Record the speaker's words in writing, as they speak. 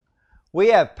We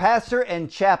have Pastor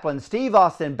and Chaplain Steve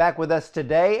Austin back with us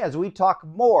today as we talk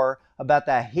more about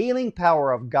the healing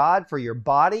power of God for your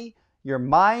body, your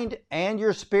mind, and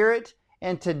your spirit.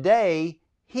 And today,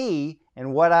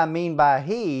 and what I mean by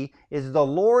He, is the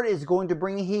Lord is going to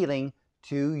bring healing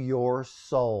to your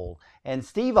soul. And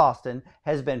Steve Austin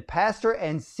has been pastor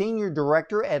and senior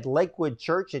director at Lakewood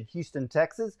Church in Houston,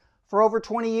 Texas for over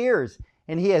 20 years.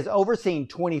 And he has overseen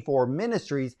 24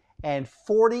 ministries and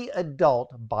 40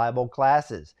 adult Bible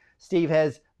classes. Steve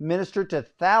has ministered to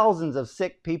thousands of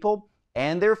sick people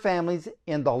and their families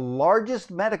in the largest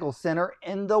medical center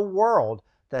in the world,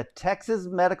 the Texas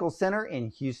Medical Center in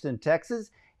Houston,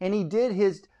 Texas. And he did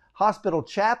his hospital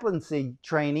chaplaincy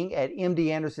training at MD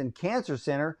Anderson Cancer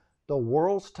Center, the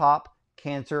world's top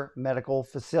cancer medical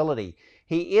facility.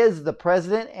 He is the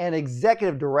president and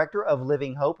executive director of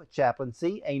Living Hope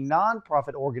Chaplaincy, a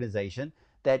nonprofit organization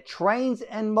that trains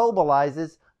and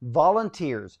mobilizes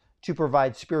volunteers to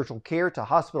provide spiritual care to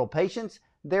hospital patients,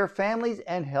 their families,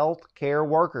 and health care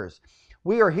workers.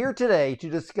 We are here today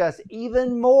to discuss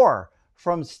even more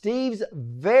from Steve's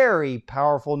very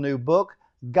powerful new book,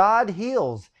 God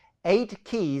Heals: 8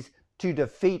 Keys to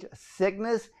Defeat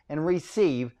Sickness and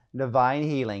Receive Divine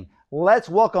Healing. Let's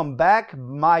welcome back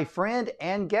my friend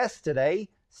and guest today,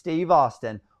 Steve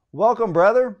Austin. Welcome,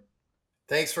 brother.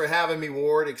 Thanks for having me,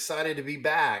 Ward. Excited to be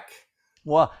back.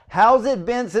 Well, how's it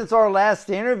been since our last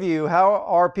interview? How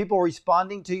are people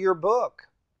responding to your book?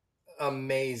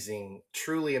 Amazing,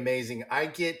 truly amazing. I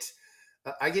get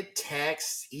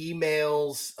texts,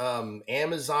 emails,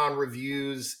 Amazon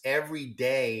reviews every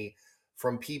day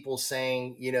from people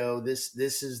saying, this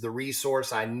is the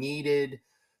resource I needed.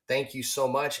 Thank you so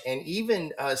much. And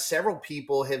even several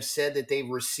people have said that they've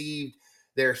received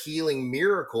their healing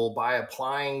miracle by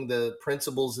applying the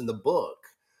principles in the book.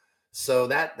 So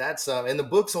that's and the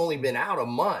book's only been out a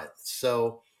month,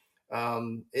 so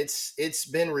it's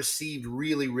been received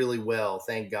really, really well.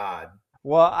 Thank God.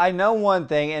 Well, I know one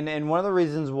thing, and one of the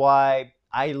reasons why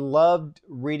I loved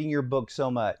reading your book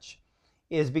so much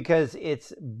is because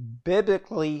it's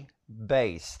biblically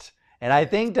based. And I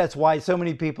think that's why so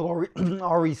many people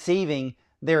are receiving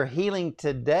their healing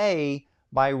today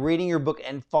by reading your book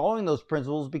and following those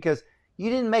principles, because you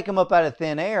didn't make them up out of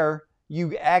thin air.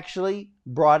 You actually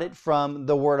brought it from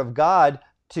the Word of God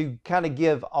to kind of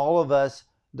give all of us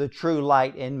the true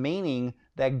light and meaning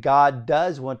that God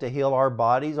does want to heal our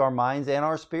bodies, our minds, and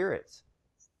our spirits.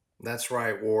 That's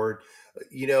right, Ward.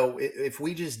 If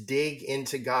we just dig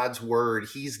into God's word,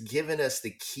 He's given us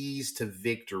the keys to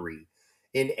victory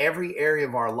in every area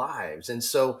of our lives. And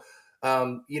so,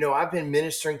 I've been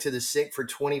ministering to the sick for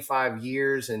 25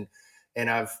 years, and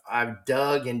I've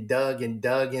dug and dug and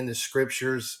dug in the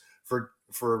scriptures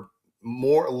for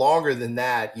more longer than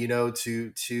that,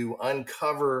 to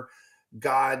uncover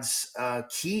God's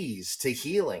keys to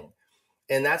healing.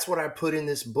 And that's what I put in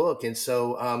this book. And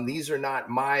so these are not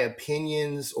my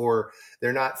opinions, or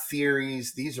they're not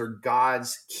theories. These are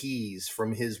God's keys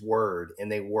from His word,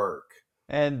 and they work.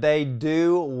 And they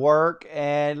do work.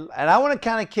 And I want to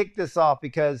kind of kick this off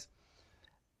because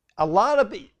a lot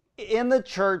of in the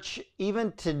church,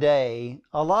 even today,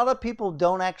 a lot of people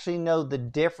don't actually know the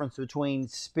difference between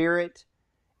spirit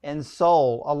and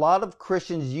soul. A lot of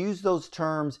Christians use those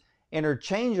terms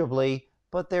interchangeably,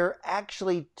 but they're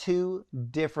actually two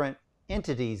different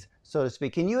entities, so to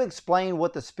speak. Can you explain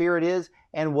what the spirit is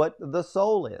and what the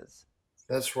soul is?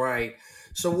 That's right.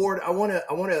 So, Ward, I want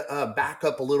to back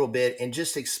up a little bit and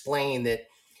just explain that,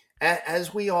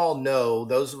 as we all know,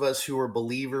 those of us who are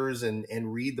believers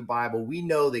and read the Bible, we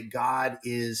know that God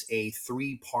is a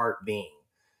three-part being.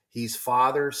 He's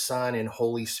Father, Son, and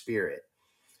Holy Spirit.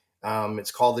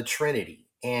 It's called the Trinity.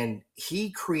 And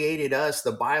He created us.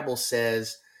 The Bible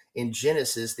says in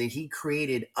Genesis that He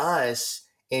created us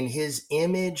in His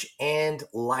image and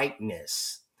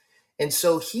likeness. And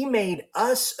so He made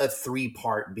us a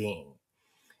three-part being.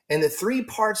 And the three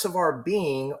parts of our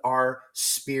being are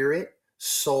spirit,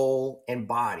 soul, and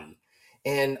body.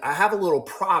 And I have a little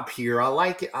prop here. I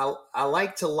like it. I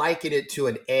like to liken it to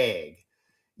an egg.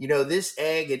 This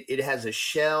egg, it has a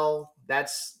shell.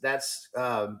 That's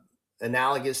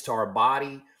analogous to our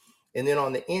body. And then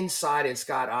on the inside, it's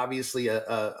got obviously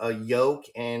a yolk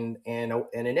and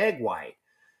an egg white.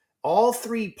 All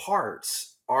three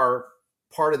parts are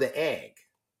part of the egg.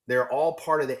 They're all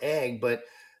part of the egg, but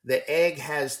the egg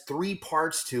has three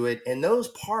parts to it, and those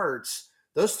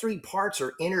three parts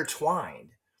are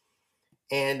intertwined.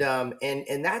 And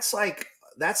that's like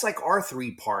our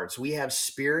three parts. We have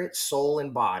spirit, soul,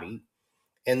 and body,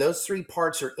 and those three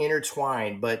parts are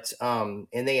intertwined, but and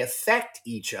they affect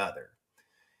each other.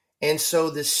 And so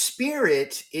the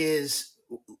spirit is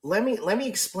let me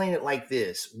explain it like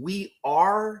this. We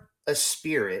are a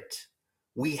spirit,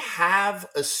 we have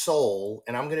a soul,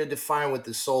 and I'm going to define what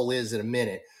the soul is in a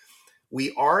minute.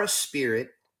 We are a spirit.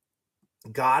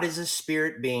 God is a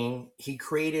spirit being. He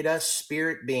created us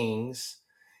spirit beings,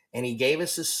 and he gave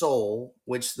us a soul,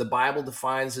 which the Bible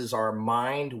defines as our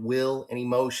mind, will, and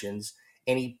emotions,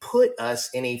 and he put us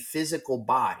in a physical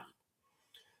body.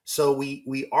 So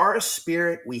we are a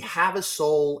spirit, we have a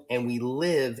soul, and we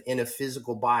live in a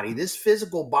physical body. This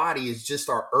physical body is just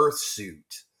our earth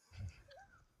suit.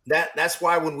 That's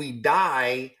why when we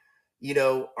die,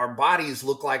 our bodies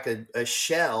look like a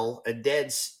shell,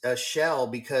 a shell,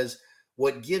 because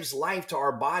what gives life to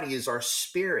our body is our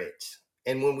spirit.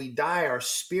 And when we die, our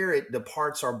spirit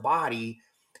departs our body,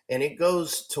 and it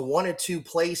goes to one of two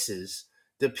places,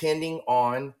 depending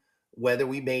on whether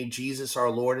we made Jesus our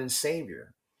Lord and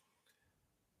Savior.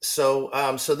 So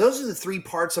those are the three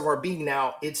parts of our being.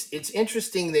 Now, it's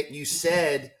interesting that you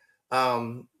said,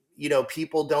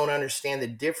 people don't understand the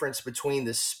difference between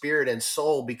the spirit and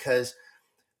soul, because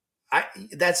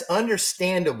that's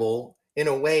understandable in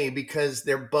a way, because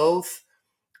they're both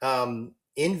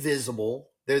invisible.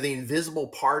 They're the invisible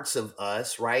parts of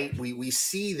us, right? We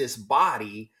see this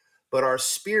body, but our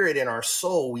spirit and our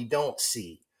soul we don't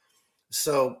see.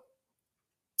 So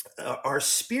our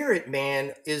spirit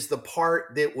man is the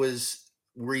part that was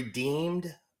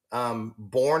redeemed,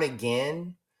 born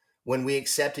again when we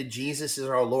accepted Jesus as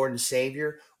our Lord and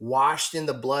Savior, washed in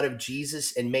the blood of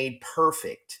Jesus and made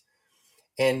perfect.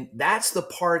 And that's the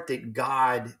part that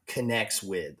God connects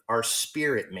with, our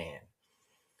spirit man.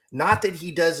 Not that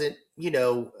he doesn't,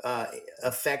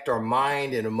 affect our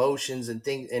mind and emotions and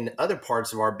things and other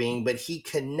parts of our being, but he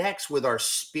connects with our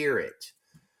spirit.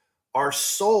 Our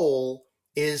soul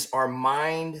is our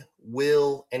mind,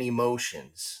 will, and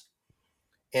emotions.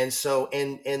 And so,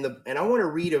 and I want to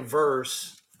read a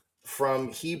verse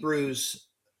from Hebrews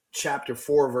chapter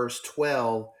 4, verse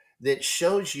 12, that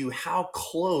shows you how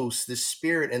close the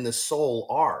spirit and the soul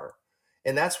are.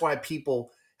 And that's why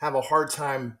people have a hard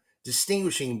time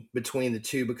distinguishing between the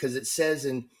two, because it says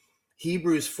in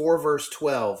Hebrews 4, verse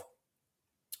 12,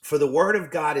 "For the word of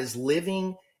God is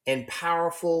living and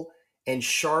powerful and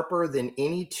sharper than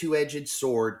any two-edged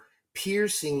sword,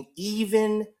 piercing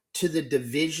even to the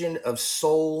division of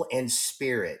soul and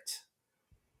spirit."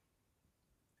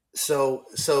 So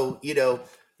the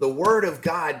word of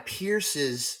God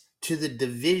pierces to the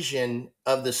division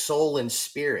of the soul and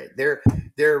spirit. They're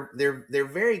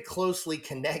very closely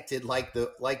connected, like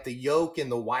the yolk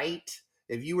and the white.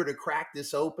 If you were to crack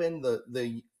this open,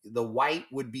 the white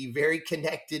would be very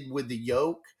connected with the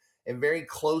yolk and very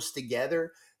close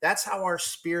together. That's how our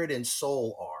spirit and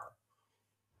soul are.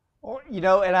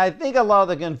 And I think a lot of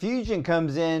the confusion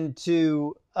comes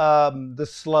into the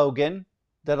slogan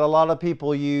that a lot of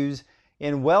people use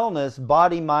in wellness: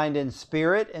 body, mind, and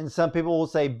spirit. And some people will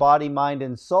say body, mind,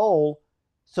 and soul.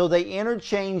 So they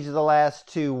interchange the last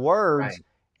two words. Right.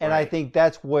 And I Right. think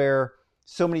that's where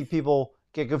so many people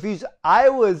get confused.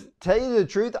 Tell you the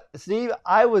truth, Steve,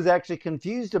 I was actually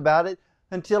confused about it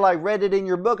until I read it in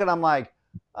your book. And I'm like,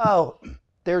 oh,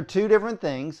 they're two different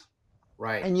things.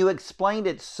 Right. And you explained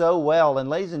it so well. And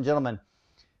ladies and gentlemen,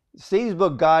 Steve's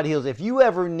book, God Heals, if you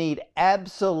ever need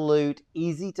absolute,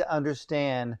 easy to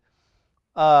understand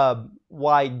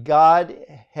why God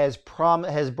has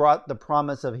brought the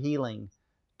promise of healing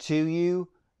to you,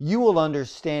 you will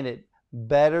understand it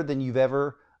better than you've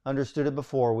ever understood it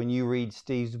before when you read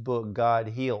Steve's book, God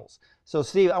Heals. So,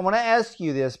 Steve, I want to ask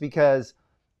you this, because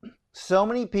so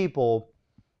many people,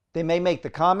 they may make the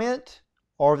comment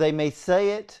or they may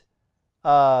say it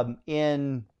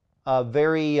in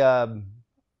very,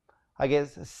 I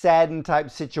guess, saddened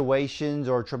type situations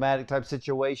or traumatic type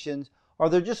situations, or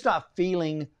they're just not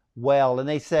feeling well. And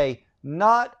they say,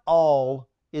 not all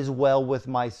is well with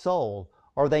my soul.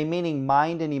 Are they meaning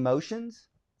mind and emotions?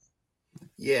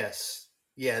 Yes.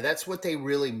 Yeah, that's what they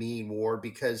really mean, Ward,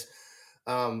 because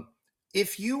um,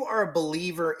 if you are a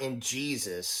believer in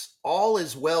Jesus, all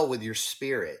is well with your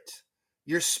spirit.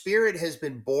 Your spirit has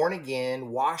been born again,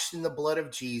 washed in the blood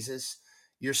of Jesus.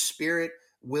 Your spirit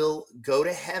will go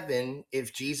to heaven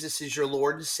if Jesus is your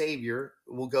Lord and Savior,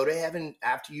 will go to heaven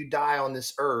after you die on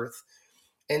this earth.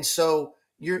 And so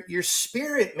your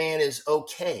spirit, man, is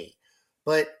okay.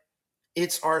 But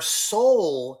it's our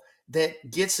soul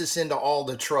that gets us into all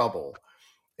the trouble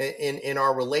in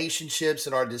our relationships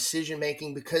and our decision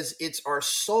making, because it's our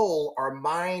soul, our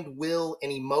mind, will,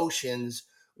 and emotions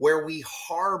where we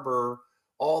harbor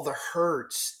all the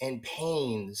hurts and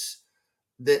pains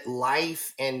that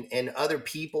life and other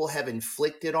people have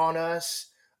inflicted on us,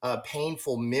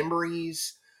 painful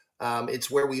memories, It's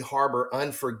where we harbor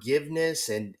unforgiveness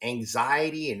and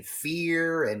anxiety and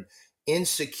fear and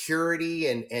insecurity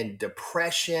and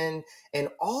depression and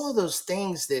all of those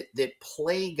things that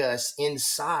plague us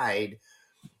inside,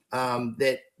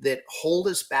 that hold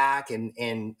us back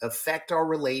and affect our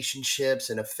relationships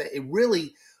and affect it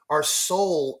really. Our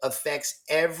soul affects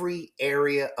every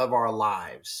area of our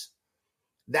lives.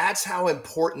 That's how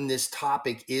important this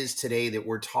topic is today that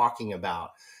we're talking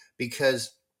about,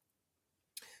 because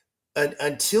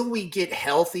until we get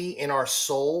healthy in our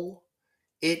soul,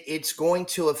 it's going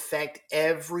to affect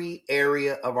every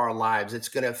area of our lives. It's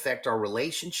going to affect our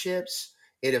relationships.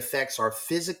 It affects our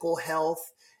physical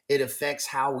health. It affects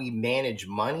how we manage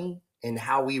money and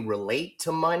how we relate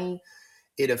to money.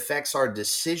 It affects our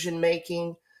decision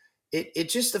making. It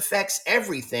just affects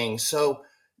everything. So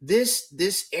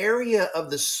this area of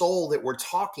the soul that we're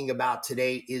talking about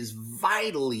today is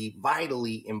vitally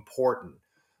important.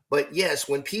 But yes,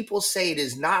 when people say it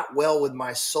is not well with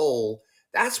my soul,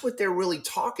 that's what they're really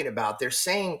talking about. They're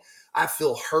saying, I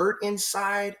feel hurt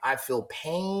inside, I feel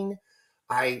pain,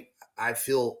 I I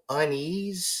feel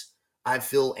unease, I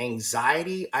feel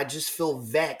anxiety, I just feel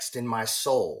vexed in my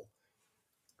soul.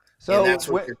 And So that's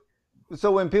what when, you're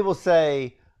so when people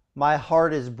say my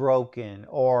heart is broken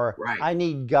or right, I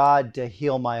need God to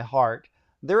heal my heart,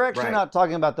 they're actually right. not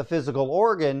talking about the physical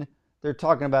organ, they're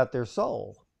talking about their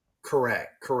soul.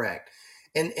 Correct.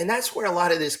 And that's where a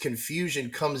lot of this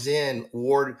confusion comes in,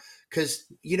 Ward, because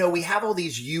we have all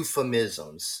these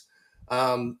euphemisms.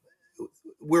 Um,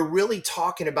 we're really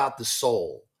talking about the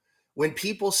soul. When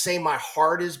people say my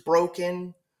heart is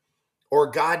broken,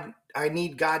 or God, I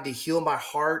need God to heal my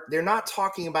heart, they're not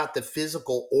talking about the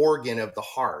physical organ of the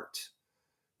heart.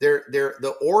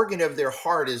 The organ of their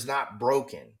heart is not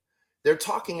broken. They're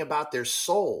talking about their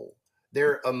soul,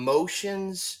 their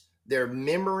emotions, their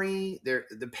memory,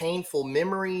 the painful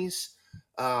memories,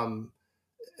 um,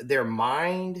 their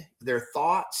mind, their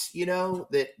thoughts.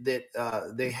 That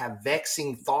they have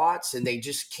vexing thoughts and they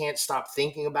just can't stop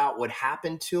thinking about what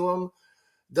happened to them.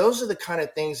 Those are the kind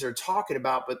of things they're talking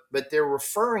about, but they're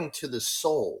referring to the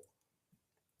soul.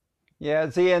 Yeah,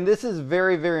 see, and this is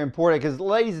very, very important because,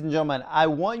 ladies and gentlemen, I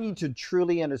want you to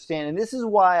truly understand, and this is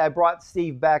why I brought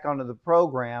Steve back onto the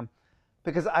program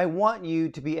because I want you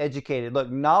to be educated. Look,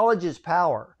 knowledge is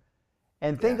power.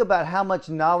 And think Yeah. about how much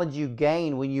knowledge you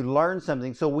gain when you learn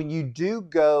something. So when you do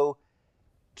go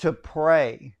to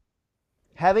pray,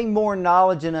 having more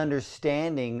knowledge and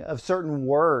understanding of certain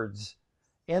words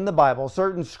in the Bible,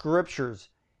 certain scriptures,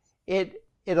 it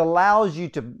allows you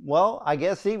to, well, I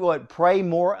guess, see what, pray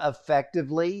more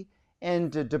effectively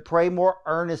and to pray more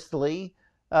earnestly,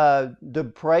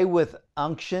 to pray with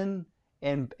unction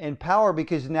and power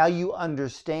because now you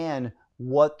understand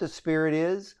what the Spirit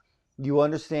is, you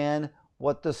understand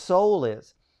what the soul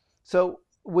is. So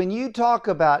when you talk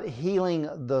about healing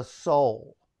the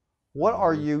soul, what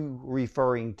are Mhm. you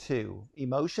referring to?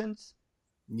 Emotions?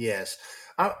 Yes.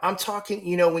 I'm talking,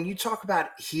 when you talk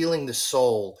about healing the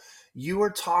soul, you are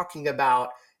talking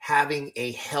about having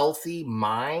a healthy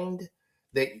mind,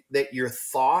 that your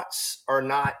thoughts are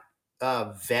not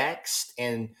vexed,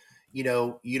 and you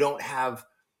don't have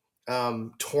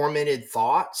tormented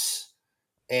thoughts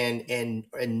and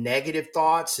negative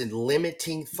thoughts and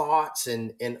limiting thoughts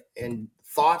and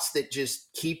thoughts that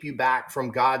just keep you back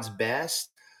from God's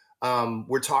best.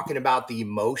 We're talking about the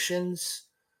emotions,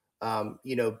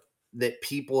 that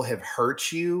people have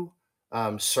hurt you,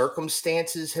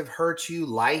 circumstances have hurt you,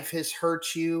 life has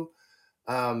hurt you,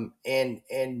 and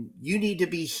you need to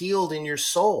be healed in your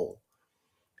soul,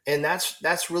 and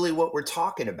that's really what we're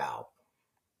talking about.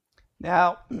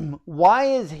 Now, why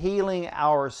is healing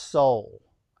our soul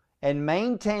and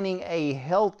maintaining a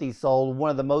healthy soul one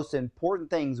of the most important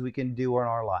things we can do in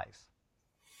our life?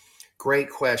 Great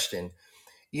question.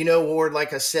 Ward,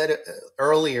 like I said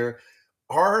earlier,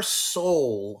 our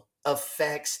soul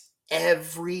affects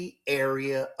every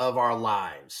area of our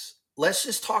lives. Let's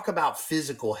just talk about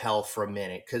physical health for a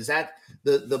minute, because that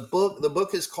the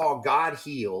book is called God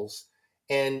Heals,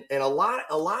 and a lot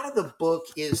of the book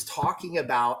is talking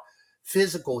about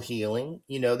physical healing.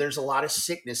 There's a lot of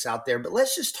sickness out there, but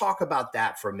let's just talk about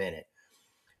that for a minute.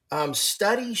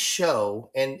 Studies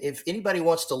show, and if anybody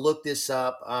wants to look this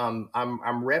up, I'm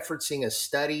referencing a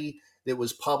study that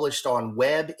was published on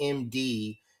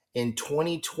WebMD in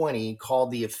 2020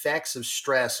 called "The Effects of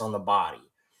Stress on the Body,"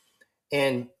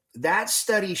 and that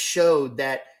study showed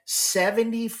that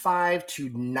 75 to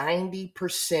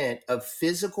 90% of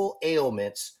physical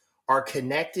ailments are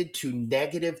connected to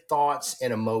negative thoughts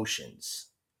and emotions.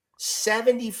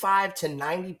 75 to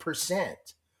 90%.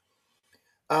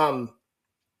 Um,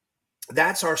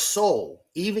 That's our soul.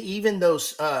 Even though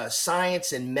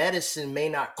science and medicine may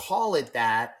not call it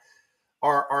that,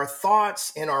 our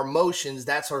thoughts and our emotions,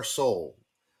 that's our soul,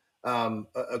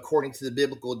 according to the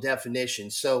biblical definition.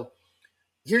 So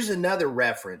here's another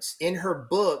reference. In her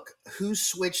book, Who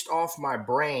Switched Off My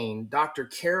Brain, Dr.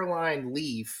 Caroline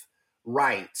Leaf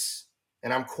writes,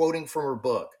 and I'm quoting from her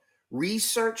book,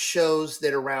 research shows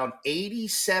that around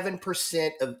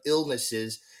 87% of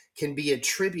illnesses can be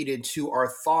attributed to our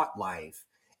thought life,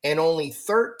 and only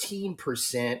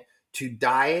 13% to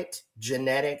diet,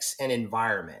 genetics, and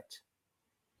environment.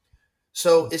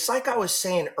 So it's like I was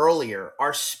saying earlier,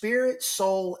 our spirit,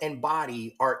 soul, and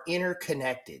body are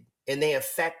interconnected and they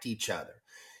affect each other.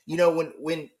 You know,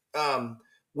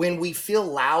 when we feel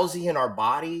lousy in our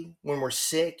body, when we're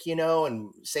sick, you know,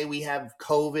 and say we have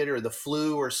COVID or the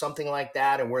flu or something like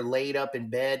that, and we're laid up in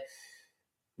bed,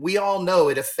 we all know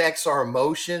it affects our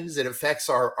emotions. It affects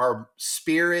our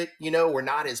spirit. You know, we're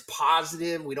not as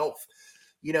positive. We don't,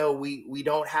 you know, we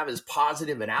don't have as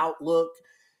positive an outlook.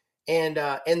 And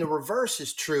the reverse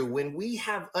is true. When we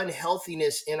have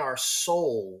unhealthiness in our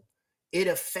soul, it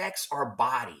affects our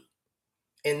body,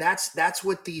 and that's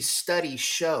what these studies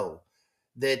show.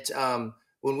 That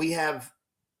when we have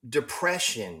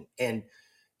depression and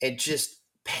just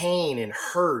pain and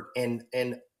hurt and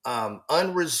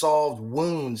unresolved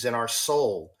wounds in our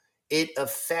soul, it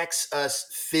affects us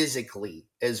physically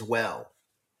as well.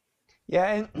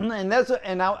 Yeah, and that's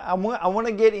and I want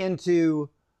to get into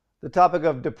the topic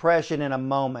of depression in a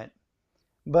moment,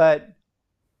 but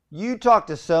you talk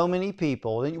to so many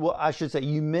people, and well, I should say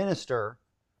you minister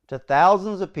to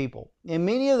thousands of people, and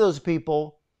many of those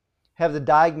people have the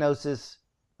diagnosis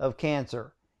of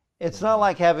cancer. It's not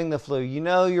like having the flu. You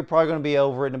know, you're probably going to be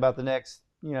over it in about the next,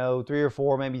 3 or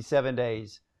 4, maybe 7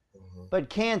 days. Mhm. But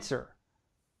cancer,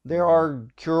 there are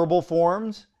curable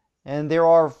forms, and there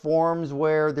are forms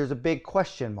where there's a big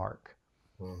question mark.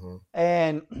 Mhm.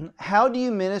 And how do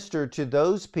you minister to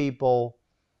those people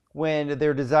when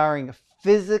they're desiring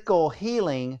physical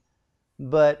healing,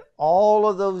 but all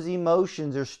of those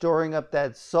emotions are storing up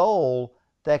that soul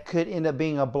that could end up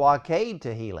being a blockade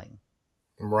to healing?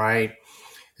 Right.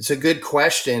 It's a good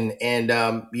question. And,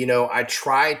 I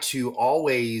try to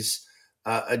always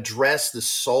address the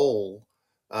soul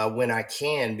when I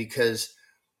can, because,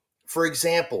 for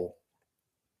example,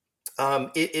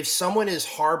 if someone is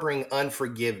harboring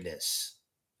unforgiveness,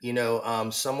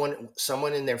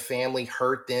 someone in their family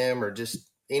hurt them, or just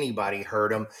anybody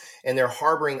hurt them, and they're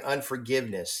harboring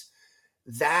unforgiveness,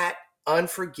 that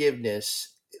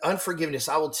unforgiveness,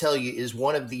 I will tell you, is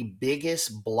one of the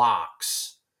biggest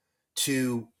blocks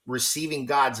to receiving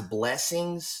God's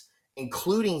blessings,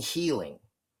 including healing.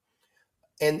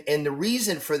 And the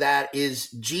reason for that is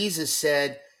Jesus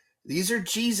said, these are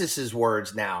Jesus's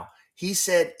words now. He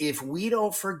said, if we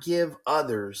don't forgive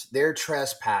others their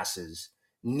trespasses,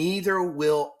 neither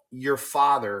will your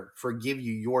Father forgive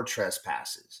you your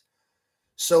trespasses.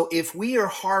 So if we are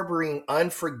harboring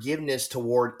unforgiveness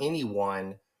toward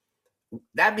anyone,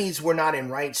 that means we're not in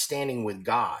right standing with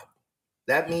God.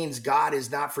 That means God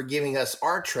is not forgiving us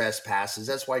our trespasses.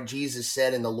 That's why Jesus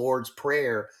said in the Lord's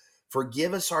Prayer,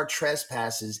 forgive us our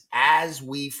trespasses as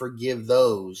we forgive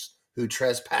those who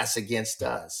trespass against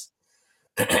us.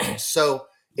 So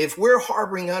if we're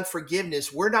harboring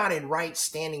unforgiveness, we're not in right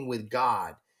standing with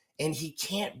God, and he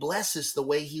can't bless us the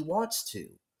way he wants to.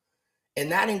 And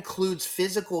that includes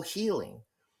physical healing.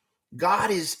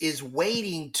 God is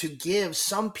waiting to give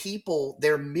some people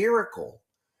their miracle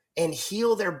and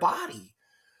heal their body,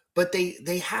 but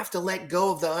they have to let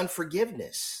go of the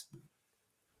unforgiveness.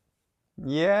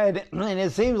 Yeah, and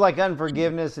it seems like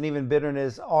unforgiveness and even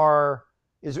bitterness are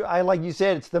is I like you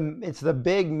said it's the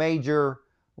big major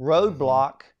Mhm.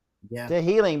 roadblock Yeah. to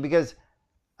healing because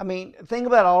I mean, think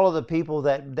about all of the people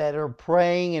that are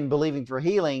praying and believing for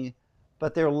healing,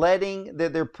 but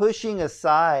they're pushing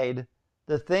aside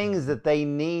the things Mhm. that they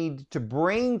need to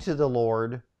bring to the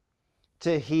Lord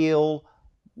to heal,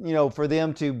 for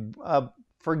them to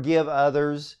forgive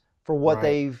others for what Right.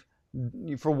 they've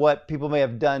for what people may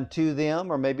have done to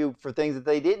them, or maybe for things that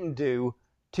they didn't do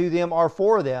to them or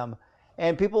for them.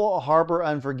 And people harbor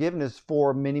unforgiveness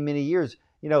for many, many years.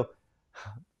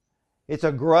 It's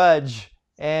a grudge,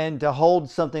 and to hold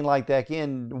something like that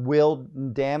in will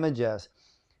damage us.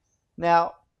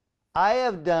 Now, I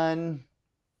have done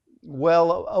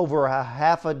well over a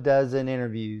half a dozen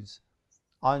interviews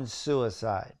on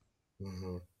suicide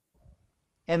Mhm.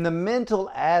 and the mental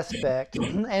aspect,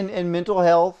 and mental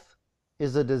health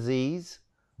is a disease,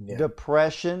 Yeah.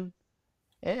 depression,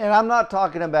 and I'm not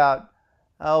talking about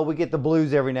oh, we get the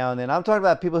blues every now and then. I'm talking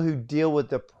about people who deal with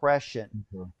depression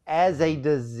Mhm. as a Mhm.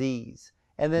 disease.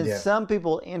 And then Yeah. some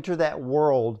people enter that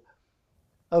world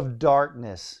of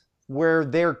darkness where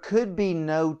there could be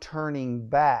no turning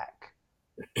back.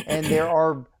 And there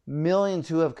are millions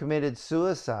who have committed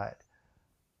suicide.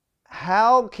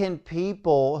 How can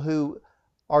people who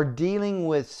are dealing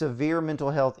with severe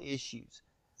mental health issues,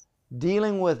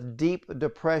 dealing with deep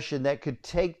depression that could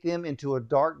take them into a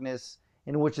darkness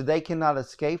in which they cannot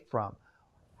escape from,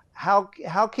 how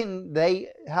can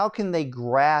they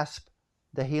grasp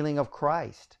the healing of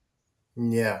Christ?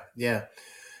 Yeah. Yeah.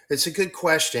 It's a good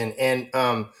question. And,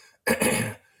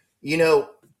 you know,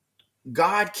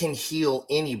 God can heal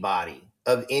anybody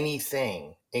of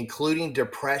anything, including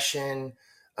depression,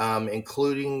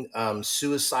 including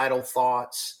suicidal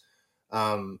thoughts.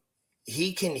 Um,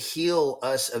 he can heal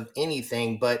us of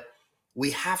anything, but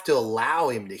we have to allow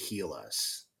him to heal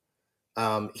us.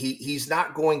 He's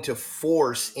not going to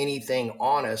force anything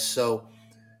on us. So,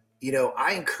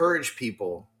 I encourage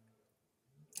people,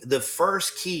 the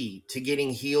first key to getting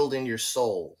healed in your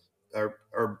soul,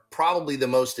 or probably the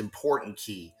most important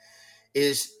key,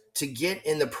 is to get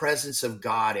in the presence of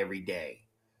God every day.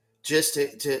 Just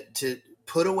to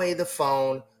put away the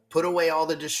phone, put away all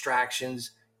the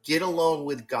distractions, get alone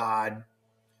with God,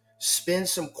 spend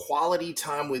some quality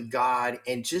time with God,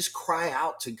 and just cry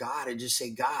out to God and just say,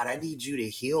 God, I need you to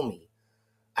heal me.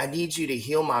 I need you to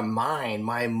heal my mind,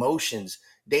 my emotions.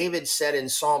 David said in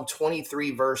Psalm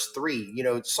 23, verse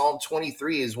 3, Psalm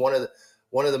 23 is one of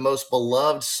the most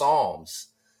beloved Psalms.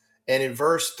 And in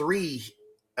verse 3,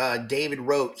 David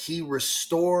wrote, He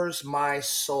restores my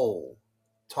soul,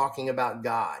 talking about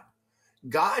God.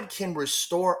 God can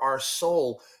restore our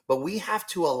soul, but we have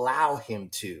to allow Him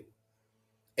to.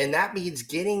 And that means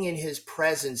getting in His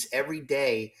presence every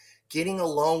day, getting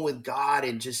alone with God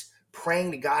and just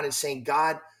praying to God and saying,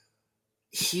 God,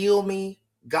 heal me.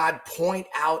 God, point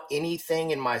out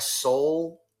anything in my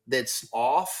soul that's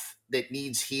off, that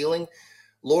needs healing.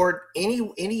 Lord, any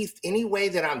way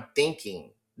that I'm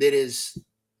thinking that is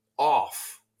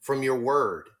off from your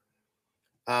word,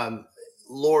 um,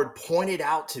 Lord, point it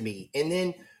out to me. And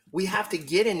then we have to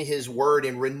get in his word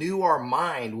and renew our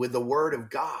mind with the word of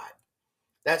God.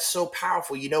 That's so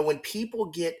powerful. When people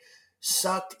get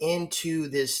sucked into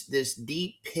this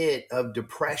deep pit of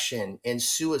depression and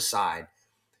suicide,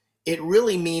 it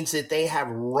really means that they have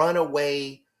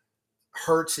runaway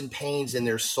hurts and pains in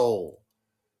their soul.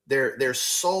 Their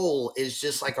soul is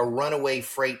just like a runaway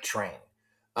freight train.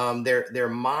 Their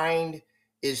mind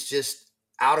is just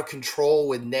out of control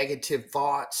with negative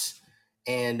thoughts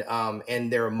and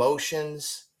their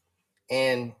emotions.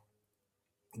 And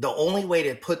the only way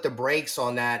to put the brakes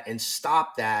on that and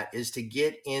stop that is to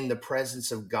get in the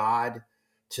presence of God,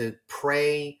 to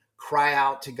pray, cry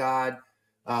out to God,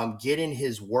 get in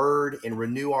His Word, and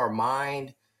renew our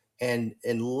mind, and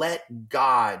let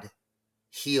God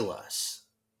heal us.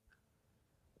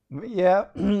 Yeah,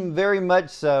 very much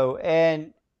so.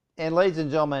 And ladies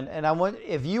and gentlemen, and I want,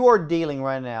 if you are dealing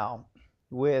right now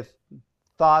with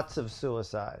thoughts of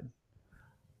suicide,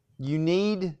 you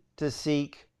need to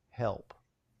seek help.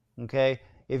 Okay?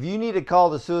 If you need to call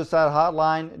the suicide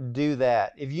hotline, do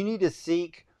that. If you need to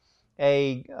seek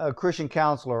a Christian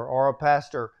counselor or a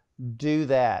pastor, do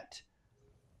that.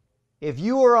 If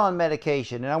you are on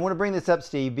medication, and I want to bring this up,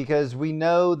 Steve, because we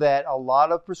know that a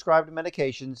lot of prescribed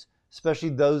medications, especially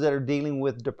those that are dealing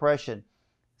with depression,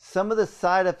 some of the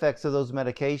side effects of those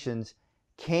medications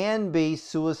can be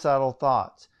suicidal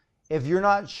thoughts. If you're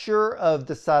not sure of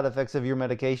the side effects of your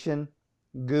medication,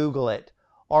 Google it.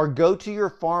 Or go to your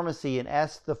pharmacy and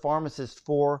ask the pharmacist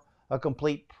for a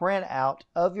complete printout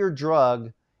of your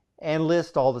drug and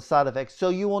list all the side effects so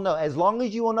you will know. As long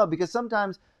as you will know, because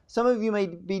sometimes some of you may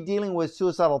be dealing with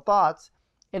suicidal thoughts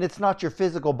and it's not your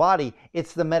physical body,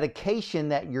 it's the medication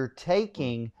that you're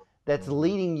taking that's Mhm.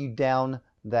 leading you down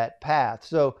that path.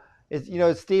 So,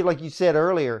 Steve, like you said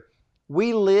earlier,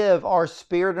 our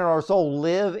spirit and our soul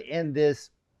live in this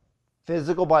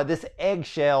physical body, this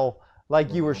eggshell,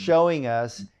 like you were Mhm. showing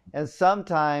us. And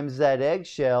sometimes that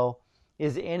eggshell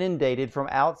is inundated from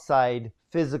outside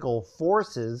physical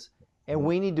forces. And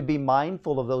we need to be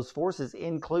mindful of those forces,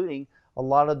 including a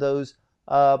lot of those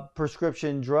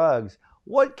prescription drugs.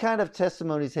 What kind of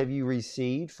testimonies have you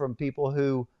received from people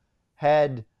who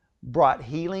had brought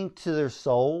healing to their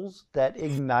souls that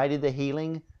ignited the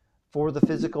healing for the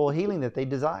physical healing that they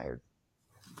desired?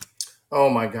 Oh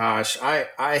my gosh, I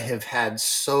have had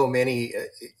so many.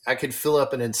 I could fill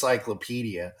up an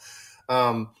encyclopedia.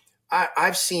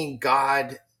 I've seen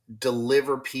God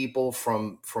deliver people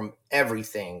from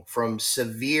everything, from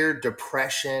severe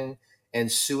depression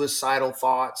and suicidal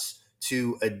thoughts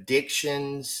to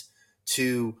addictions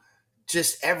to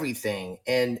just everything.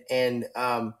 And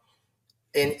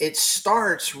it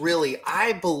starts really,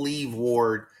 I believe,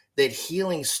 Ward, that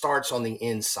healing starts on the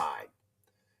inside.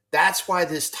 That's why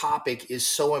this topic is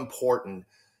so important.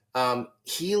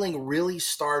 Healing really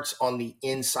starts on the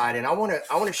inside, and I want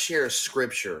to share a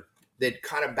scripture that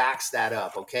kind of backs that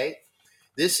up. Okay,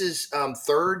 this is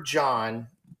 3 John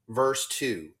verse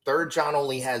 2. 3 John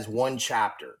only has one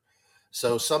chapter,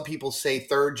 so some people say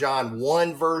 3 John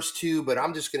 1 verse 2, but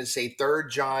I'm just going to say 3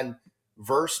 John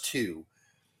verse 2.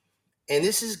 And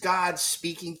this is God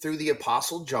speaking through the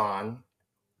Apostle John.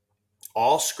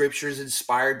 All scripture is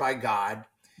inspired by God.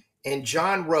 And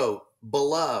John wrote,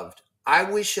 "Beloved, I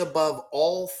wish above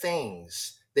all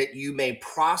things that you may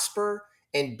prosper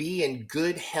and be in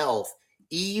good health,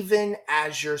 even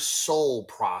as your soul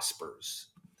prospers."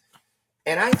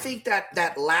 And I think that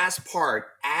that last part,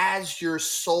 "as your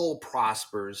soul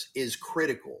prospers," is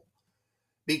critical,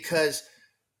 because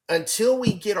until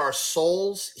we get our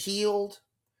souls healed,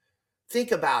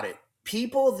 think about it.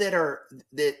 People that are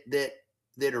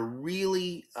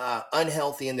really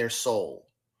unhealthy in their soul,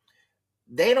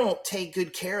 they don't take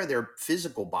good care of their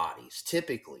physical bodies.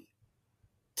 Typically,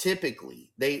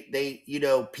 they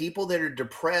people that are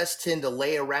depressed tend to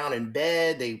lay around in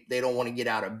bed. They don't want to get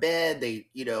out of bed. They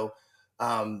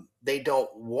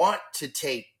don't want to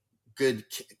take good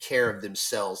care of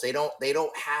themselves. They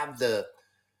don't have the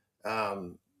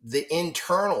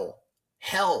internal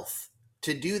health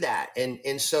to do that.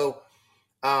 And so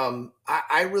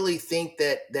I really think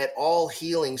that all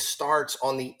healing starts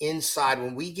on the inside.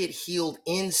 When we get healed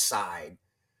inside,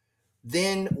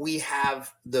 then we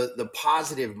have the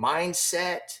positive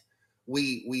mindset.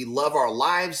 We love our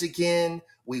lives again.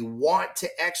 We want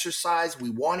to exercise.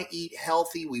 We want to eat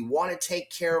healthy. We want to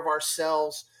take care of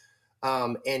ourselves.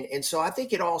 And so I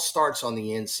think it all starts on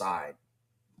the inside.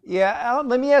 Yeah,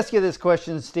 let me ask you this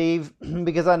question, Steve,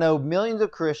 because I know millions of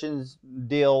Christians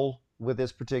deal with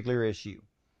this particular issue.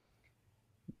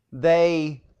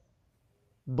 They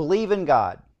believe in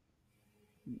God.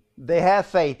 They have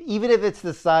faith, even if it's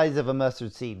the size of a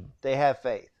mustard seed. They have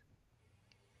faith.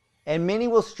 And many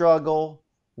will struggle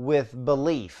with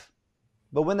belief.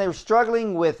 But when they're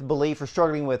struggling with belief or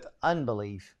struggling with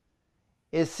unbelief,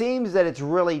 it seems that it's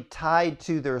really tied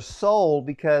to their soul,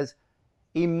 because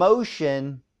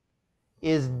emotion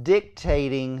is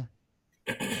dictating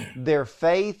their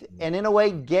faith and, in a way,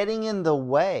 getting in the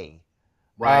way.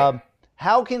 Right.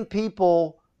 How can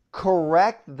people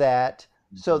correct that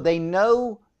so they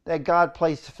know that God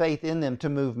placed faith in them to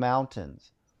move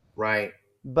mountains? Right.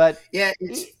 But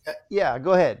yeah,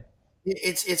 go ahead.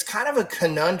 It's kind of a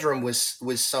conundrum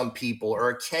with some people, or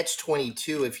a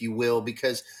catch-22, if you will,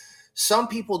 because some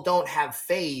people don't have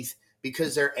faith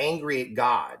because they're angry at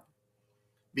God,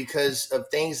 because of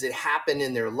things that happen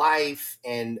in their life,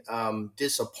 and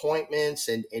disappointments,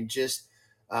 and just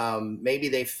maybe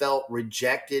they felt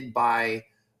rejected by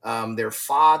their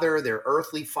father, their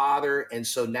earthly father, and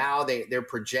so now they're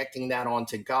projecting that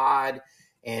onto God,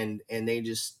 and they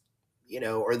just,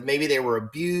 or maybe they were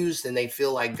abused and they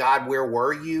feel like, God, where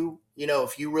were you?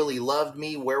 If you really loved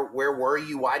me, where were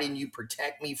you? Why didn't you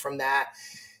protect me from that?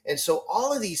 And so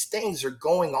all of these things are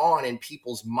going on in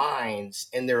people's minds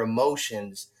and their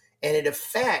emotions, and it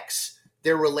affects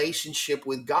their relationship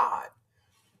with God.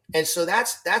 And so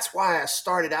that's why I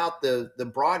started out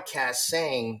the broadcast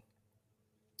saying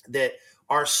that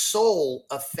our soul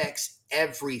affects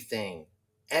everything.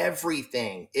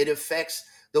 Everything. It affects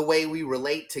the way we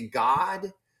relate to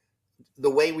God, the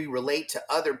way we relate to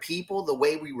other people, the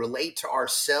way we relate to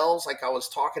ourselves, like I was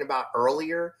talking about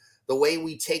earlier, the way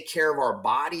we take care of our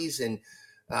bodies, and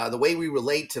the way we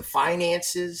relate to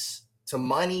finances, to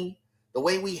money, the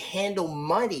way we handle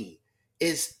money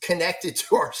is connected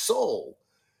to our soul.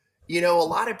 A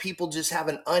lot of people just have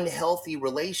an unhealthy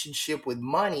relationship with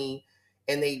money,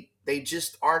 and they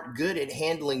just aren't good at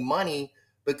handling money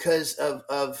because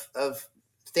of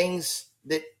things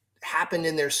that happened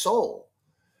in their soul.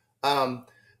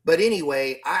 But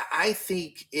anyway, I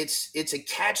think it's a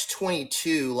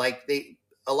catch-22. Like,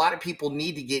 a lot of people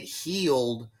need to get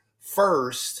healed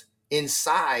first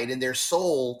inside in their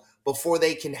soul before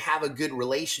they can have a good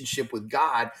relationship with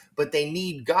God, but they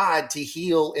need God to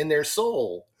heal in their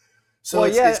soul. So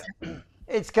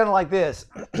it's kind of like this.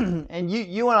 And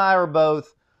you and I are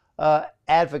both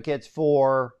advocates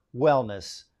for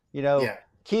wellness,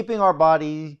 keeping our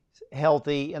body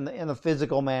healthy in the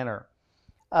physical manner.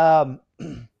 And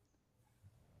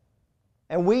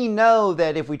we know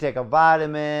that if we take a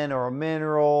vitamin or a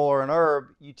mineral or an herb,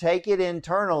 you take it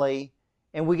internally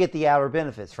and we get the outer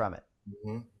benefits from it.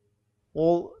 Mm-hmm.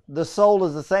 Well, the soul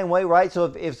is the same way, right? So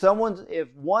if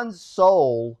one's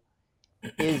soul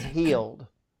is healed,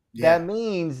 that Yeah,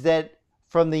 means that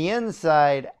from the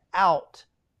inside out,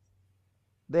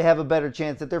 they have a better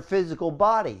chance that their physical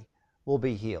body will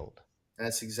be healed.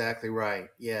 that's exactly right.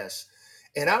 Yes.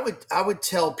 And I would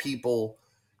tell people,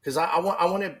 because I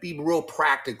want to be real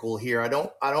practical here.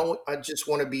 I just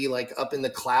want to be like up in the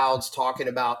clouds talking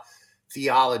about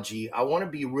theology. I want to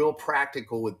be real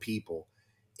practical with people.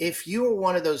 If you are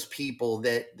one of those people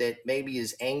that maybe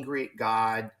is angry at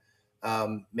God,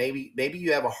 maybe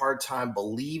you have a hard time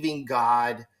believing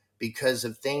God because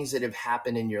of things that have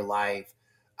happened in your life,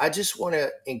 I just want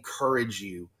to encourage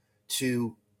you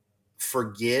to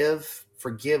forgive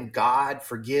God,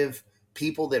 forgive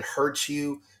people that hurt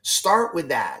you. Start with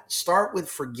that. Start with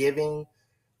forgiving,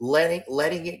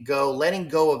 letting it go, letting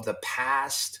go of the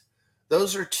past.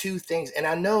 Those are two things. And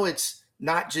I know it's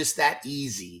not just that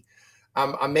easy.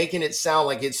 I'm making it sound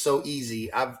like it's so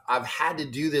easy. I've had to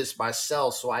do this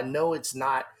myself, so I know it's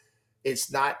not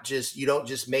just, you don't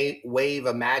just wave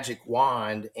a magic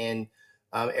wand and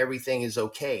everything is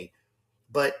okay.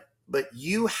 But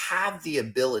you have the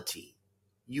ability,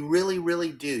 you really,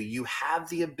 really do, you have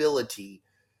the ability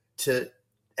to,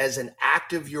 as an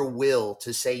act of your will,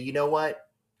 to say, you know what,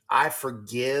 I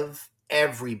forgive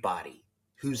everybody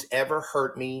who's ever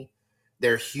hurt me.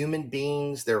 They're human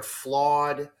beings, they're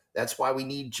flawed. That's why we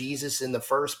need Jesus in the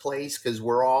first place, because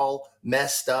we're all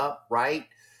messed up, right?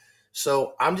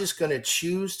 So I'm just going to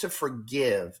choose to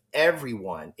forgive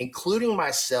everyone, including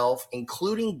myself,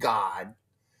 including God,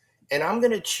 and I'm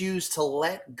going to choose to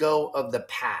let go of the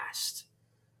past.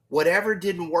 Whatever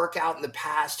didn't work out in the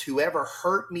past, whoever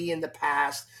hurt me in the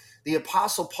past, the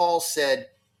Apostle Paul said,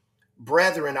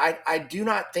 brethren, I do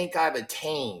not think I've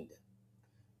attained,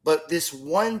 but this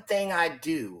one thing I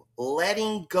do,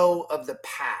 letting go of the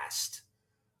past,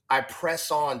 I press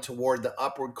on toward the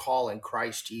upward call in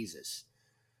Christ Jesus.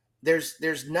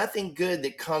 There's nothing good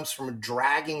that comes from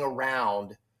dragging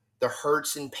around the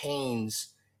hurts and pains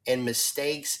and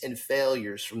mistakes and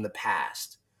failures from the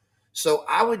past. So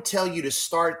I would tell you to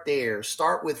start there.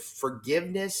 Start with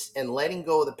forgiveness and letting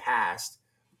go of the past.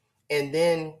 And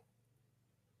then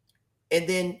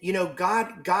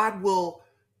God will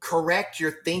correct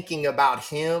your thinking about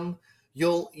him.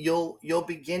 You'll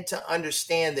begin to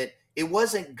understand that it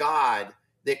wasn't God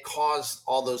that caused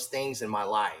all those things in my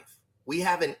life. We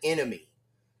have an enemy.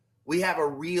 We have a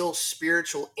real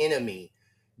spiritual enemy.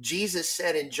 Jesus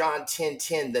said in John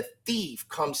 10:10, the thief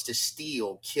comes to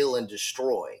steal, kill, and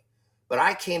destroy. But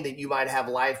I came that you might have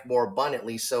life more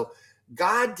abundantly. So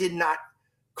God did not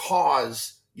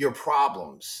cause your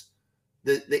problems.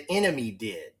 The enemy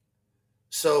did.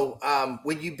 So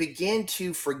when you begin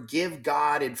to forgive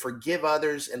God and forgive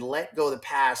others and let go of the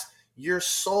past, your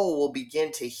soul will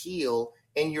begin to heal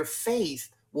and your faith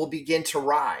will begin to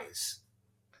rise.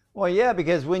 Well, yeah,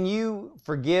 because when you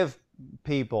forgive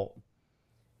people,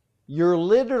 you're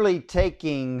literally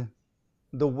taking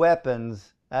the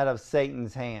weapons out of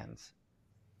Satan's hands.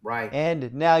 Right.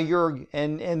 And now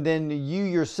and then you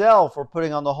yourself are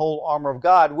putting on the whole armor of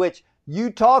God, which you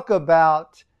talk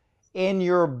about in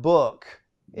your book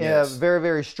Yes. very,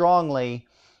 very strongly,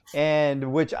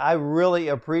 and which I really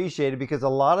appreciated because a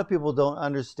lot of people don't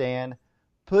understand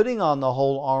putting on the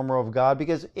whole armor of God.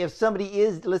 Because if somebody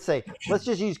is, let's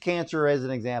just use cancer as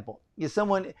an example. If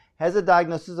someone has a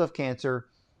diagnosis of cancer,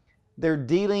 they're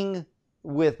dealing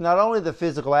with not only the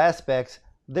physical aspects,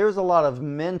 there's a lot of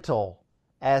mental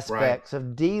Right. aspects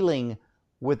of dealing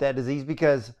with that disease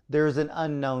because there's an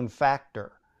unknown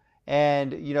factor.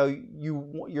 And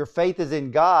your faith is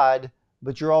in God,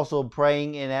 but you're also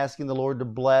praying and asking the Lord to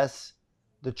bless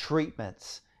the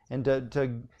treatments and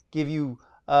to give you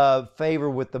favor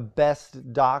with the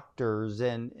best doctors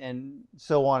and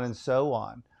so on and so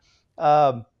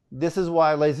on. This is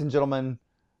why, ladies and gentlemen,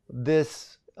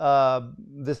 this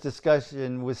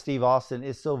discussion with Steve Austin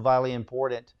is so vitally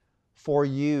important for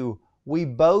you. We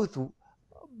both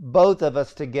of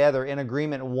us together in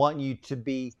agreement want you to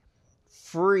be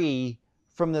free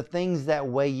from the things that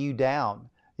weigh you down.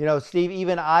 Steve,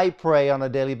 even I pray on a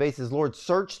daily basis, Lord,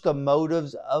 search the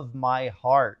motives of my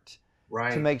heart to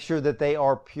Right. make sure that they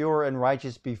are pure and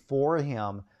righteous before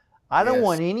him. I don't Yes.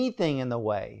 want anything in the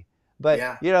way. But,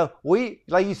 Yeah. we,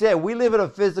 like you said, we live in a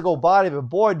physical body, but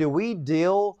boy, do we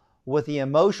deal with the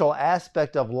emotional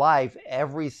aspect of life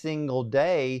every single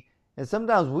day. And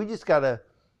sometimes we just got to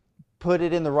put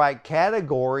it in the right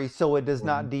category so it does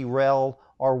not Mhm. derail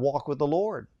our walk with the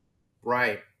Lord.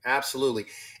 Right. Absolutely.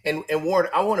 And Ward,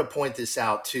 I want to point this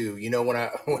out too. When I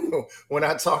when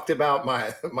I talked about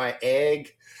my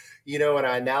egg, and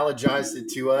I analogized it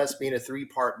to us being a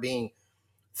three-part being.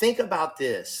 Think about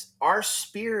this. Our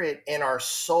spirit and our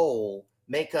soul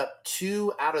make up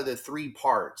 2 out of the 3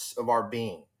 parts of our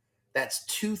being. That's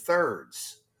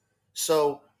 2/3.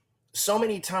 So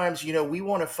many times, we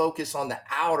want to focus on the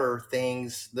outer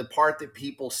things, the part that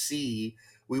people see.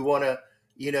 We want to,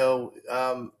 you know,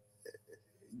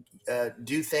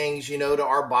 do things, to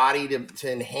our body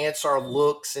to enhance our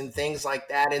looks and things like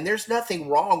that. And there's nothing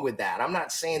wrong with that. I'm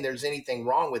not saying there's anything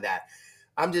wrong with that.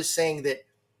 I'm just saying that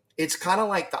it's kind of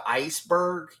like the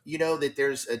iceberg,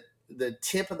 that the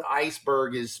tip of the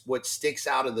iceberg is what sticks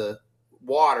out of the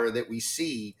water that we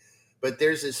see, but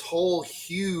there's this whole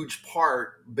huge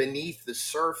part beneath the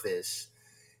surface,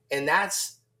 and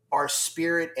that's our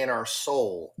spirit and our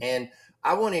soul. And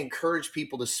I want to encourage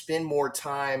people to spend more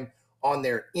time on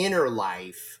their inner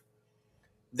life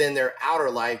than their outer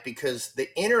life, because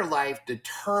the inner life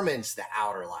determines the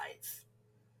outer life.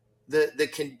 The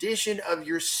condition of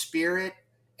your spirit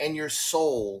and your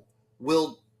soul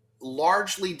will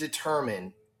largely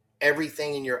determine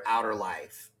everything in your outer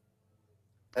life.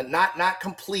 Not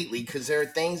completely, because there are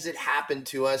things that happen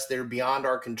to us that are beyond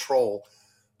our control,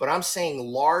 but I'm saying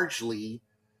largely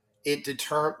it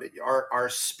our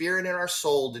spirit and our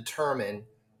soul determine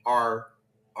our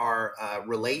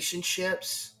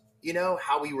relationships,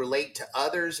 how we relate to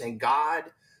others and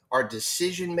God, our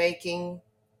decision making,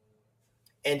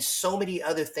 and so many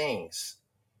other things.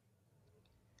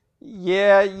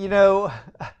 Yeah,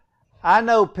 I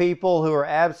know people who are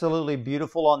absolutely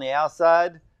beautiful on the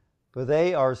outside, but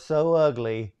they are so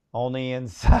ugly on the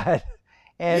inside.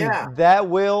 And Yeah, that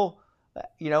will,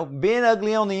 being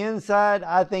ugly on the inside,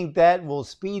 I think that will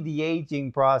speed the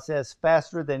aging process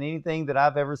faster than anything that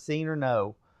I've ever seen or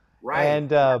know. right.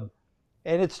 And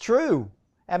and it's true.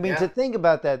 I mean, to Yeah, think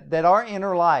about that our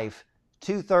inner life,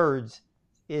 2/3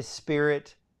 is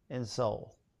spirit and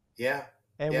soul. yeah,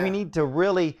 And we yeah, need to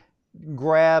really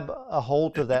grab a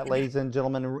hold of that, ladies and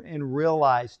gentlemen, and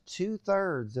realize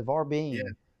 2/3 of our yeah.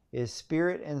 being is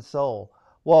spirit and soul.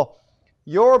 Well,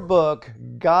 your book,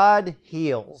 God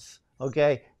Heals,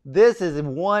 okay, this is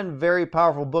one very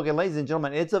powerful book. And ladies and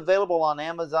gentlemen, it's available on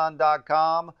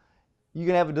Amazon.com. You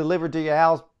can have it delivered to your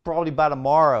house probably by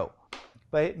tomorrow.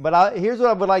 But here's what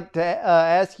I would like to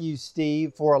ask you,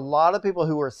 Steve. For a lot of people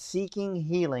who are seeking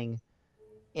healing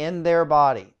in their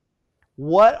body,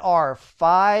 what are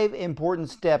 5 important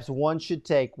steps one should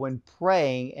take when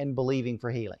praying and believing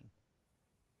for healing?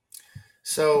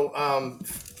 So,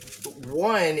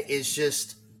 one is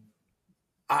just,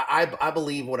 I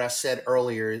believe what I said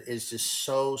earlier is just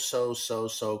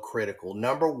so critical.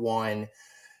 Number one,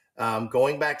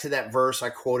 going back to that verse I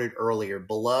quoted earlier,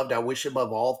 beloved, I wish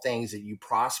above all things that you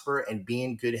prosper and be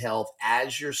in good health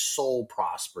as your soul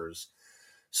prospers.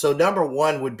 So, number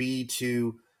one would be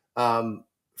to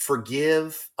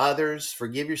forgive others,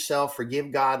 forgive yourself,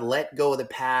 forgive God, let go of the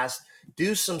past,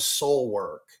 do some soul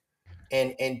work,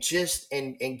 and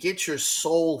get your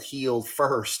soul healed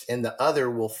first, and the other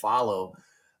will follow.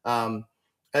 Um,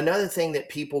 Another thing that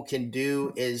people can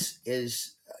do is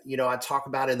I talk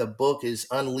about in the book, is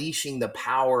unleashing the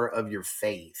power of your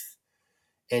faith.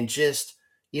 And just,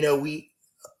 we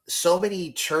so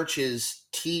many churches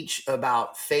teach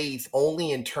about faith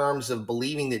only in terms of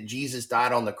believing that Jesus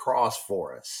died on the cross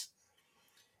for us,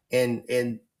 and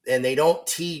they don't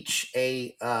teach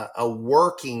a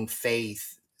working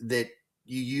faith that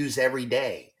you use every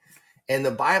day. And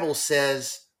the Bible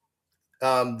says,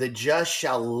 the just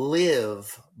shall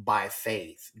live by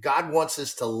faith. God wants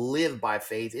us to live by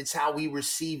faith. It's how we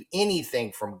receive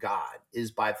anything from God,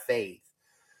 is by faith.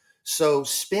 So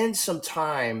spend some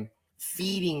time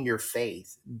feeding your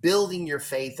faith, building your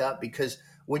faith up, because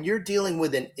when you're dealing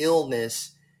with an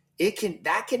illness,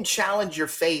 that can challenge your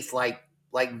faith like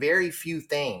very few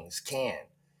things can.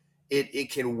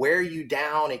 It can wear you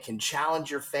down. It can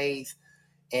challenge your faith.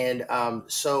 And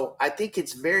so I think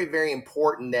it's very, very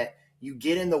important that you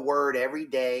get in the Word every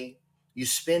day. You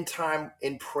spend time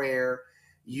in prayer.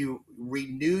 You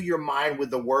renew your mind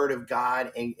with the Word of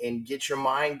God, and get your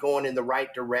mind going in the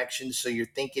right direction, so you're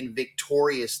thinking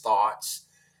victorious thoughts,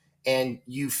 and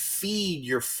you feed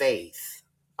your faith,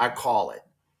 I call it.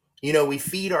 We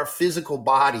feed our physical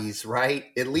bodies, right?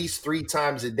 At least 3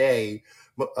 times a day.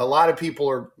 A lot of people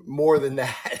are more than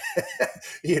that.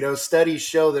 Studies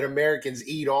show that Americans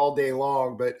eat all day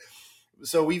long, but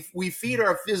so we feed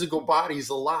our physical bodies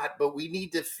a lot, but we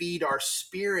need to feed our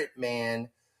spirit, man,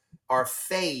 our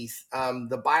faith.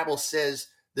 The Bible says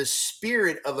the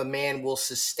spirit of a man will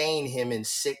sustain him in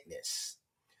sickness.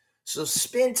 So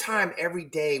spend time every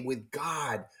day with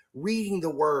God, reading the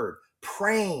word,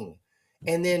 praying.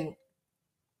 And then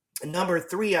number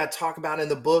 3 I talk about in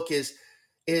the book is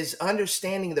is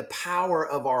understanding the power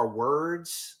of our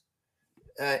words,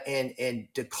 and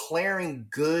declaring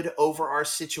good over our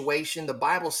situation. The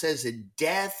Bible says that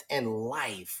death and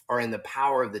life are in the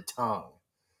power of the tongue.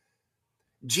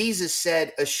 Jesus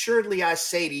said, "Assuredly I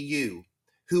say to you,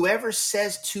 whoever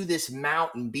says to this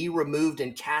mountain, be removed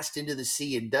and cast into the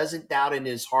sea, and doesn't doubt in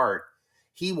his heart,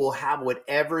 he will have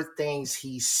whatever things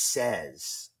he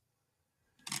says."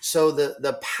 So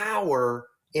the power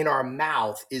in our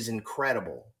mouth is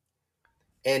incredible.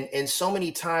 And so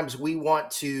many times we want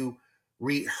to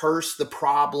rehearse the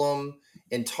problem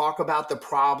and talk about the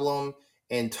problem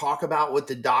and talk about what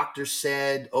the doctor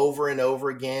said over and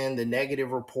over again, the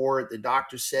negative report, the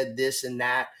doctor said this and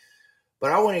that.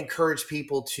 But I want to encourage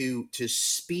people to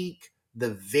speak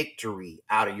the victory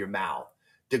out of your mouth.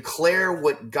 Declare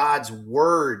what God's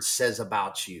word says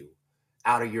about you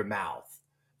out of your mouth.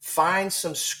 Find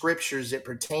some scriptures that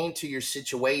pertain to your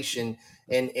situation.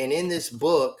 And in this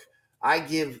book, I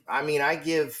give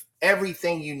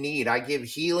everything you need. I give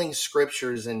healing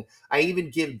scriptures, and I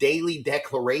even give daily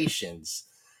declarations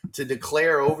to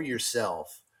declare over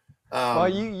yourself. Well,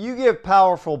 you give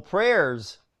powerful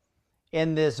prayers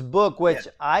in this book, which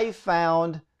I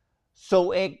found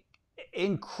so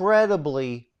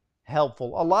incredibly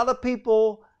helpful. A lot of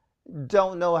people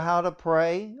don't know how to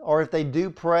pray, or if they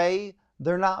do pray,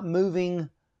 they're not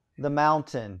moving the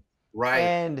mountain.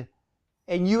 Right.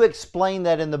 And you explain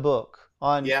that in the book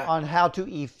on how to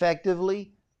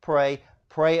effectively pray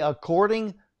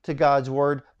according to God's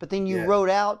word. But then you wrote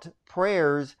out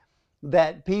prayers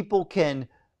that people can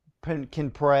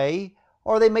pray,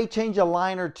 or they may change a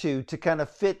line or two to kind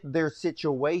of fit their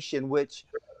situation, which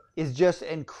is just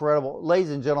incredible.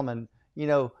 Ladies and gentlemen,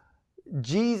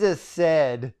 Jesus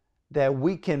said that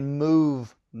we can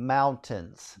move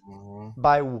mountains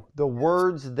by the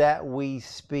words that we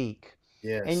speak.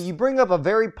 Yes. And you bring up a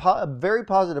very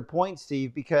positive point,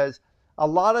 Steve, because a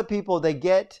lot of people, they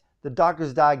get the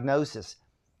doctor's diagnosis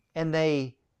and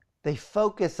they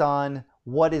focus on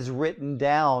what is written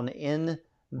down in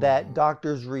that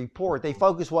doctor's report. They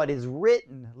focus what is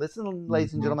written. Listen,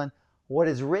 ladies and gentlemen, what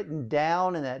is written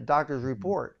down in that doctor's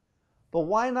report. But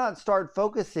why not start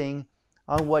focusing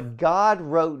on what God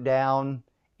wrote down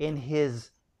in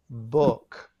his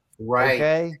book? Right.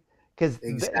 Okay? Because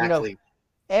exactly.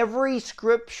 Every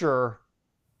scripture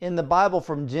in the Bible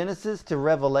from Genesis to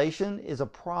Revelation is a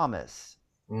promise.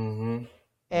 And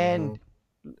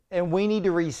we need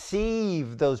to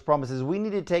receive those promises. We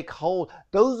need to take hold.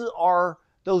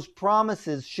 Those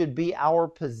promises should be our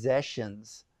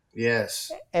possessions.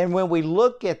 Yes. And when we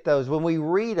look at those, when we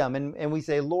read them and we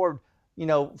say, Lord,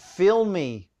 fill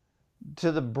me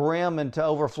to the brim and to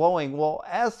overflowing. Well,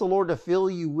 ask the Lord to fill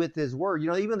you with his word.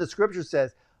 Even the scripture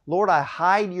says, Lord, I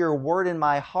hide your word in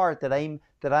my heart that I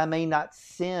may not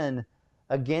sin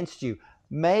against you.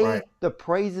 May the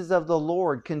praises of the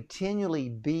Lord continually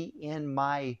be in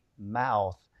my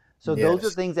mouth. So those are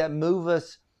things that move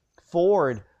us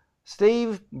forward.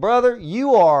 Steve, brother,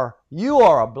 you are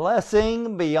a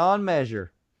blessing beyond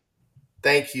measure.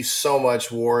 Thank you so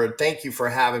much, Ward. Thank you for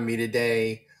having me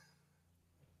today.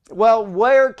 Well,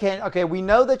 we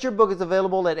know that your book is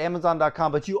available at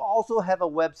Amazon.com, but you also have a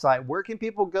website. Where can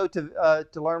people go to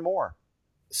learn more?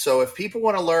 So if people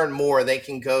want to learn more, they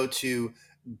can go to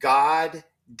God-Heals,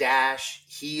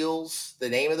 the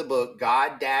name of the book,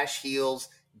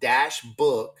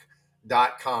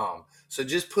 God-Heals-book.com. So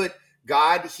just put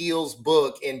God Heals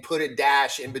Book and put a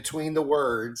dash in between the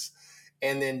words,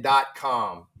 and then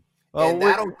 .com. And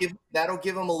that'll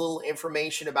give them a little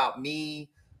information about me,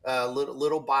 a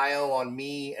little bio on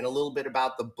me, and a little bit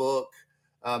about the book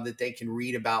that they can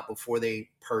read about before they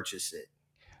purchase it.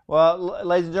 Well,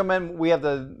 ladies and gentlemen, we have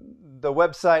the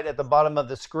website at the bottom of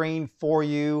the screen for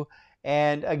you.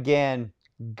 And again,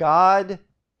 God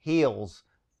Heals.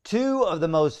 Two of the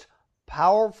most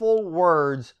powerful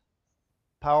words,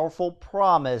 powerful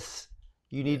promise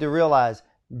you need to realize.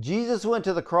 Jesus went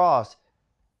to the cross.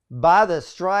 By the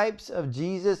stripes of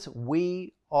Jesus,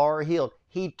 we are healed.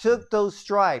 He took those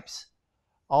stripes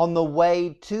on the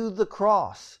way to the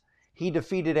cross. He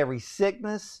defeated every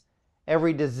sickness,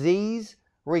 every disease,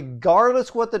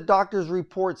 regardless what the doctor's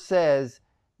report says.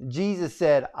 Jesus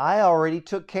said, I already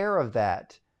took care of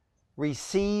that.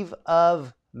 Receive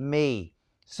of me.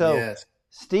 So,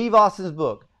 Steve Austin's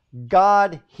book,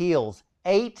 God Heals,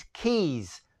 8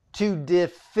 keys to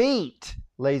defeat,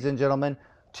 ladies and gentlemen,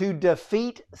 to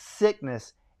defeat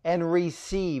sickness and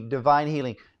receive divine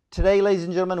healing. Today, ladies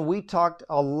and gentlemen, we talked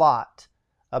a lot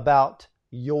about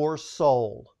your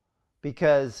soul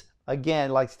because,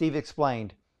 again, like Steve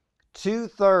explained,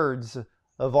 2/3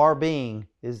 of our being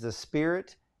is the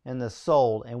spirit and the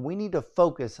soul. And we need to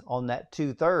focus on that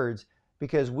 2/3,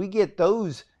 because we get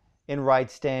those in right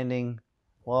standing,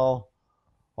 well,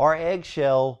 our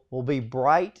eggshell will be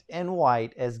bright and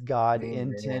white as God Amen.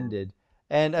 intended.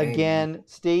 And Amen. again,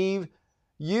 Steve,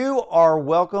 you are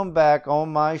welcome back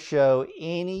on my show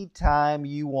anytime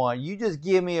you want. You just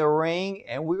give me a ring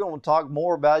and we're going to talk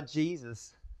more about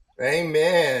Jesus.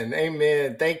 Amen.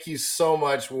 Amen. Thank you so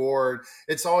much, Ward.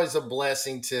 It's always a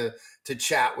blessing to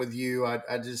chat with you.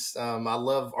 I just I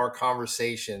love our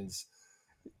conversations.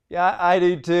 Yeah, I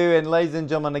do too. And ladies and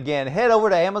gentlemen, again, head over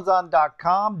to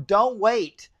Amazon.com. Don't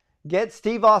wait. Get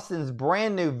Steve Austin's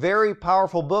brand new, very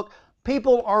powerful book.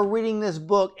 People are reading this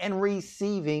book and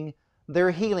receiving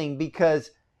their healing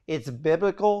because it's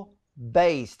biblical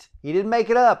based. He didn't make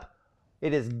it up.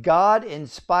 It is God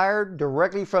inspired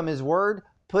directly from His Word,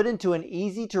 put into an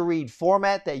easy to read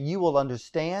format that you will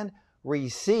understand,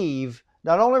 receive,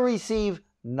 not only receive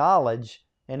knowledge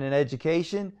and an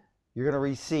education, you're going to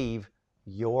receive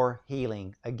your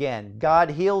healing. Again, God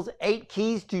Heals, 8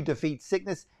 Keys to Defeat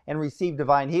Sickness and Receive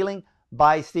Divine Healing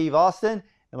by Steve Austin.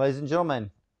 And ladies and gentlemen,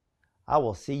 I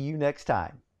will see you next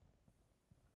time.